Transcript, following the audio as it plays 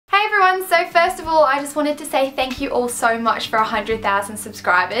first of all, I just wanted to say thank you all so much for 100,000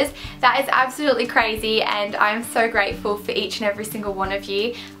 subscribers. That is absolutely crazy and I'm so grateful for each and every single one of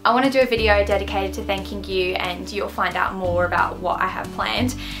you. I want to do a video dedicated to thanking you and you'll find out more about what I have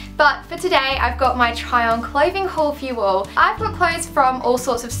planned. But for today, I've got my try on clothing haul for you all. I've got clothes from all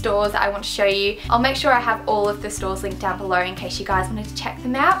sorts of stores that I want to show you. I'll make sure I have all of the stores linked down below in case you guys wanted to check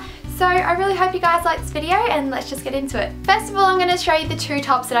them out. So I really hope you guys like this video and let's just get into it. First of all, I'm going to show you the two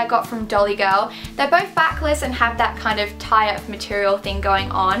tops that I got from Dolly Girl. They're both backless and have that kind of tie-up material thing going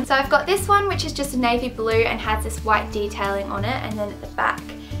on. So I've got this one which is just a navy blue and has this white detailing on it, and then at the back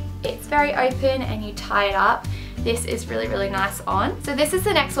it's very open and you tie it up. This is really, really nice on. So this is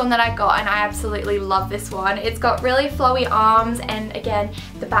the next one that I got and I absolutely love this one. It's got really flowy arms and again,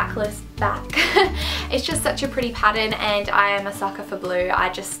 the backless back. It's just such a pretty pattern and I am a sucker for blue. I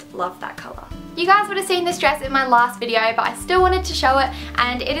just love that colour. You guys would have seen this dress in my last video, but I still wanted to show it,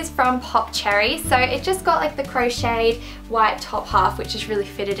 and it is from PopCherry. So it just got like the crocheted white top half, which is really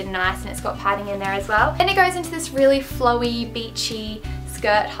fitted and nice, and it's got padding in there as well. Then it goes into this really flowy, beachy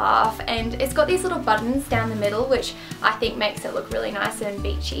skirt half, and it's got these little buttons down the middle which I think makes it look really nice and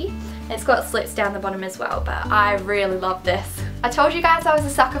beachy. It's got slits down the bottom as well, but I really love this. I told you guys I was a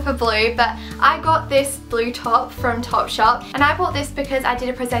sucker for blue, but I got this blue top from Topshop, and I bought this because I did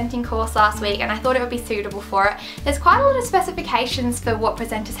a presenting course last week and I thought it would be suitable for it. There's quite a lot of specifications for what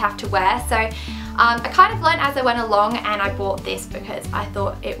presenters have to wear, so I kind of learned as I went along and I bought this because I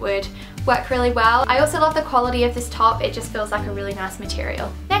thought it would work really well. I also love the quality of this top, it just feels like a really nice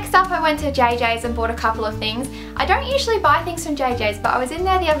material. Next up, I went to JJ's and bought a couple of things. I don't usually buy things from JJ's, but I was in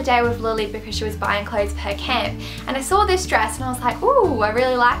there the other day with Lily because she was buying clothes for her camp, and I saw this dress and I was like, ooh, I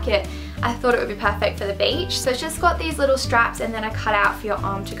really like it. I thought it would be perfect for the beach. So it's just got these little straps and then a cutout for your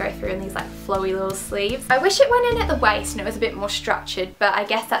arm to go through and these like flowy little sleeves. I wish it went in at the waist and it was a bit more structured, but I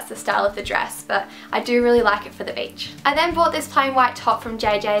guess that's the style of the dress, but I do really like it for the beach. I then bought this plain white top from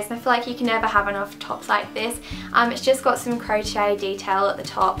JJ's and I feel like you can never have enough tops like this. It's just got some crochet detail at the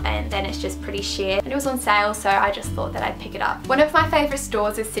top and then it's just pretty sheer, and it was on sale, so I just thought that I'd pick it up. One of my favourite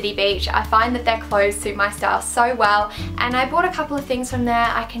stores is City Beach. I find that their clothes suit my style so well, and I bought a couple of things from there.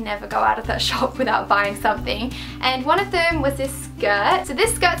 I can never go out of that shop without buying something, and one of them was this skirt. So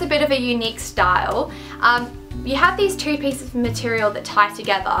this skirt's a bit of a unique style. You have these two pieces of material that tie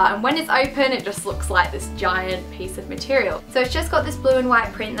together, and when it's open it just looks like this giant piece of material. So it's just got this blue and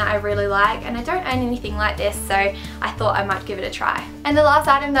white print that I really like, and I don't own anything like this, so I thought I might give it a try. And the last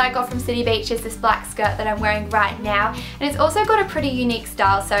item that I got from City Beach is this black skirt that I'm wearing right now, and it's also got a pretty unique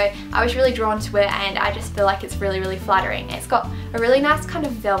style, so I was really drawn to it and I just feel like it's really, really flattering. It's got a really nice kind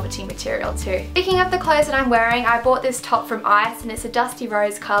of velvety material too. Speaking of the clothes that I'm wearing, I bought this top from Ice and it's a dusty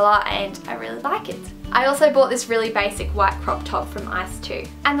rose colour and I really like it. I also bought this really basic white crop top from Ice too.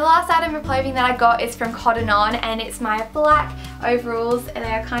 And the last item of clothing that I got is from Cotton On, and it's my black overalls, and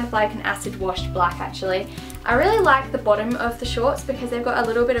they are kind of like an acid washed black actually. I really like the bottom of the shorts because they've got a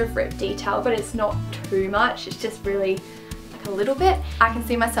little bit of rip detail, but it's not too much, it's just really a little bit. I can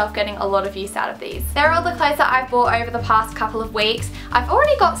see myself getting a lot of use out of these. They're all the clothes that I've bought over the past couple of weeks. I've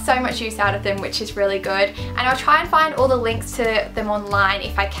already got so much use out of them, which is really good, and I'll try and find all the links to them online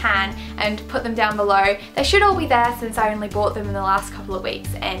if I can and put them down below. They should all be there since I only bought them in the last couple of weeks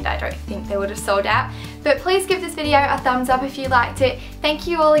and I don't think they would have sold out. But please give this video a thumbs up if you liked it. Thank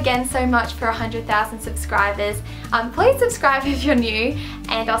you all again so much for 100,000 subscribers. Please subscribe if you're new,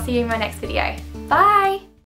 and I'll see you in my next video. Bye!